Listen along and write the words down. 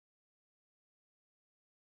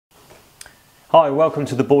Hi, welcome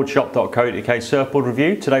to the boardshop.co.uk surfboard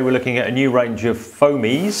review. Today we're looking at a new range of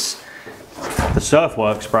foamies, the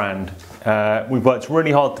Surfworx brand. We've worked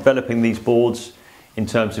really hard developing these boards in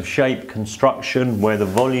terms of shape, construction, where the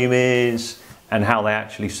volume is and how they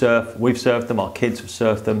actually surf. We've surfed them, our kids have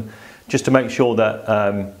surfed them, just to make sure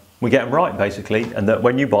that we get them right basically, and that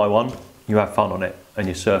when you buy one, you have fun on it and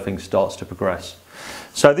your surfing starts to progress.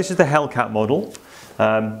 So this is the Hellcat model.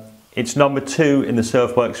 It's number 2 in the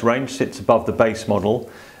Surfworx range, sits above the base model,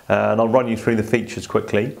 and I'll run you through the features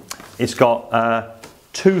quickly. It's got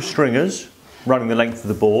 2 stringers running the length of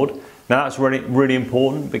the board. Now that's really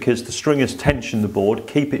important because the stringers tension the board,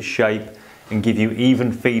 keep its shape and give you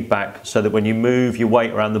even feedback so that when you move your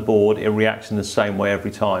weight around the board it reacts in the same way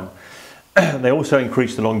every time. They also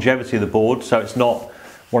increase the longevity of the board, so it's not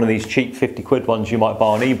one of these cheap 50 quid ones you might buy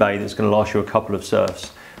on eBay that's going to last you a couple of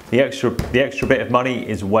surfs. The extra bit of money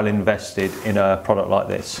is well invested in a product like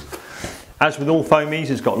this. As with all foamies,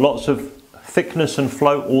 it's got lots of thickness and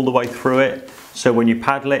float all the way through it. So when you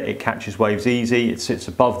paddle it, it catches waves easy. It sits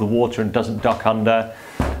above the water and doesn't duck under.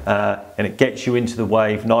 And it gets you into the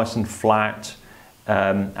wave nice and flat.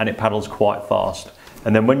 And it paddles quite fast.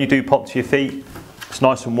 And then when you do pop to your feet, it's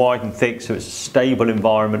nice and wide and thick, so it's a stable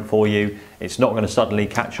environment for you. It's not going to suddenly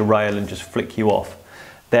catch a rail and just flick you off.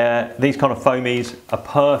 These kind of foamies are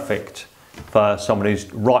perfect for someone who's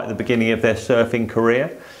right at the beginning of their surfing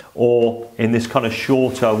career, or in this kind of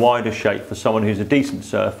shorter, wider shape for someone who's a decent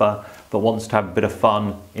surfer but wants to have a bit of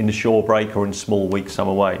fun in the shore break or in small, weak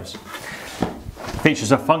summer waves.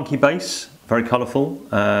 Features a funky base, very colourful,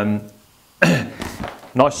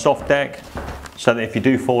 nice soft deck, so that if you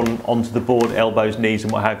do fall onto the board, elbows, knees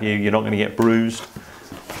and what have you, you're not going to get bruised.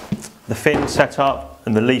 The fin setup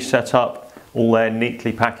and the leash setup, all there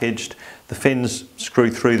neatly packaged. The fins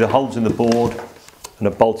screw through the holes in the board and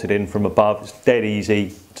are bolted in from above. It's dead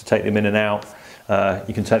easy to take them in and out.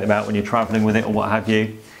 You can take them out when you're travelling with it or what have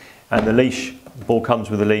you. And the leash, the board comes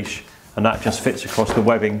with a leash, and that just fits across the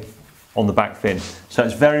webbing on the back fin. So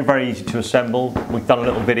it's very, very easy to assemble. We've done a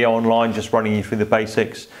little video online just running you through the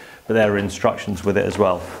basics, but there are instructions with it as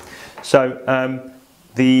well. So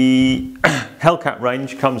the Hellcat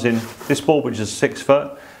range comes in this board, which is 6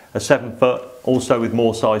 foot, a 7 foot, also with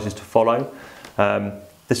more sizes to follow.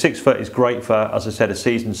 The 6 foot is great for, as I said, a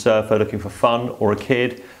seasoned surfer looking for fun, or a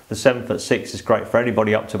kid. The 7'6" is great for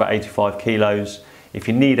anybody up to about 85 kilos. If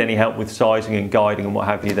you need any help with sizing and guiding and what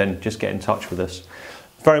have you, then just get in touch with us.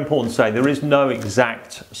 Very important to say, there is no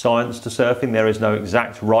exact science to surfing. There is no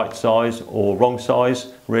exact right size or wrong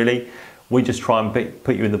size, really. We just try and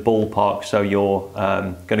put you in the ballpark so you're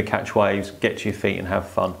going to catch waves, get to your feet and have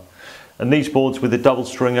fun. And these boards with the double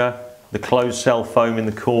stringer, the closed cell foam in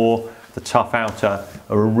the core, the tough outer,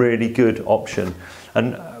 are a really good option.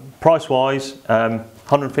 And price wise,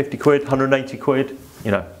 150 quid, 180 quid,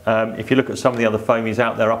 you know, if you look at some of the other foamies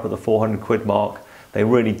out there up at the 400 quid mark, they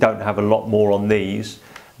really don't have a lot more on these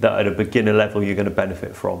that at a beginner level you're going to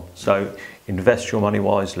benefit from. So invest your money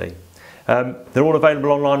wisely. They're all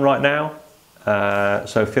available online right now,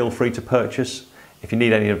 so feel free to purchase. If you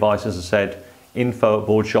need any advice, as I said,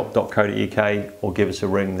 info@boardshop.co.uk, or give us a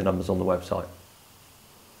ring, the number's on the website.